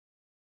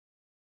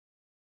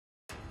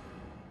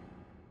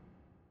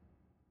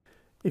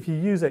if you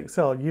use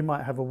Excel, you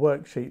might have a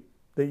worksheet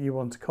that you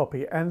want to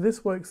copy, and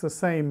this works the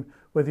same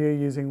whether you're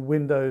using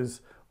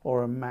Windows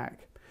or a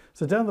Mac.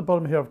 So down the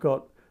bottom here, I've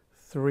got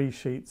 3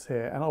 sheets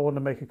here, and I want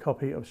to make a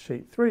copy of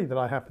sheet 3 that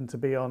I happen to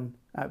be on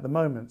at the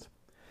moment.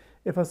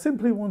 If I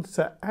simply wanted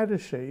to add a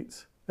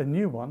sheet, a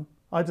new one,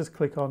 I just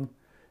click on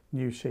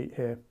New Sheet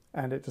here,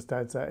 and it just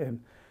adds that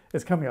in.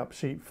 It's coming up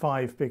sheet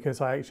 5 because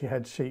I actually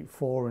had sheet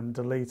 4 and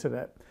deleted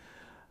it,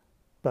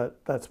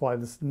 but that's why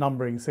this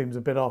numbering seems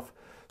a bit off.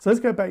 So let's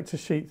go back to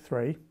sheet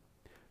 3.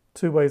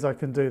 2 ways I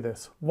can do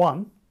this.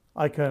 One,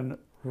 I can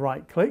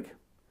right click,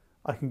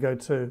 I can go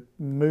to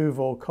move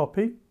or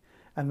copy,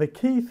 and the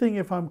key thing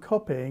if I'm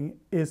copying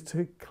is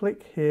to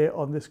click here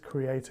on this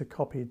create a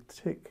copy,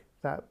 tick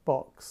that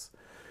box.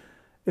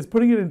 It's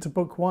putting it into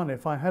book 1.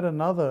 If I had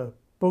another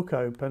book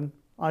open,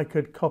 I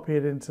could copy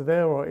it into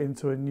there or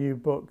into a new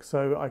book,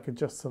 so I could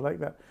just select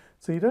that.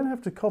 So you don't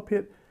have to copy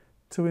it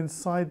to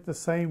inside the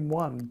same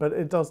one, but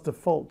it does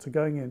default to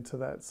going into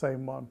that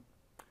same one.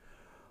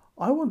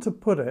 I want to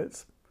put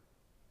it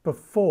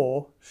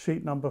before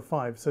sheet number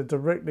 5, so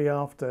directly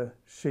after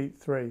sheet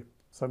 3.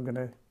 So I'm going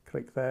to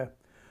click there.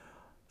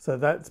 So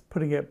that's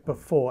putting it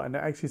before, and it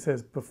actually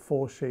says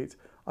before sheet.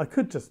 I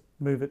could just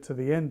move it to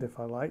the end if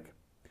I like.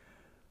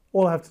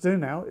 All I have to do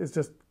now is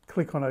just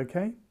click on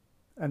OK,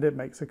 and it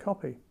makes a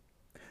copy.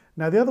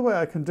 Now the other way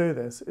I can do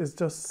this is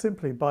just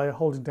simply by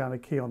holding down a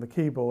key on the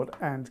keyboard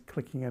and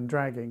clicking and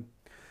dragging.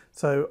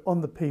 So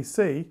on the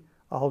PC,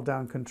 I hold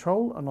down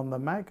Control, and on the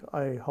Mac,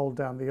 I hold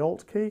down the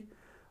Alt key.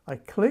 I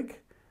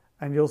click,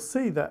 and you'll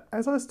see that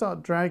as I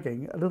start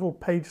dragging, a little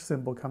page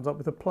symbol comes up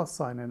with a plus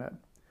sign in it.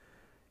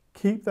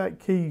 Keep that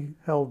key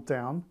held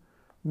down,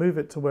 move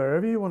it to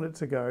wherever you want it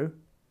to go,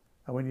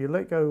 and when you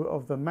let go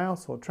of the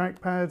mouse or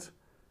trackpad,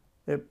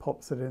 it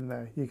pops it in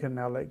there. You can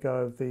now let go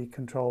of the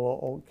Control or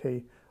Alt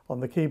key on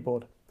the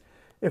keyboard.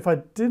 If I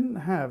didn't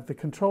have the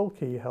Control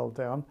key held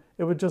down,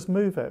 it would just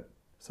move it.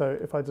 So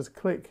if I just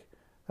click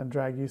and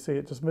drag, you see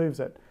it just moves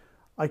it.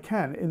 I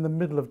can, in the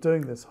middle of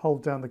doing this,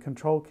 hold down the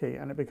Control key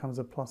and it becomes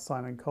a plus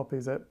sign and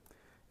copies it.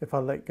 If I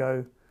let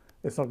go,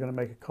 it's not going to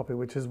make a copy,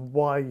 which is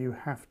why you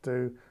have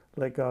to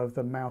let go of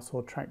the mouse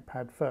or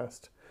trackpad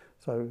first.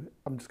 So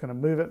I'm just going to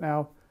move it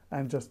now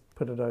and just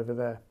put it over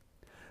there.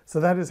 So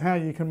that is how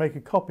you can make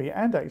a copy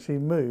and actually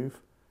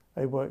move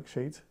a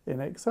worksheet in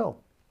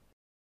Excel.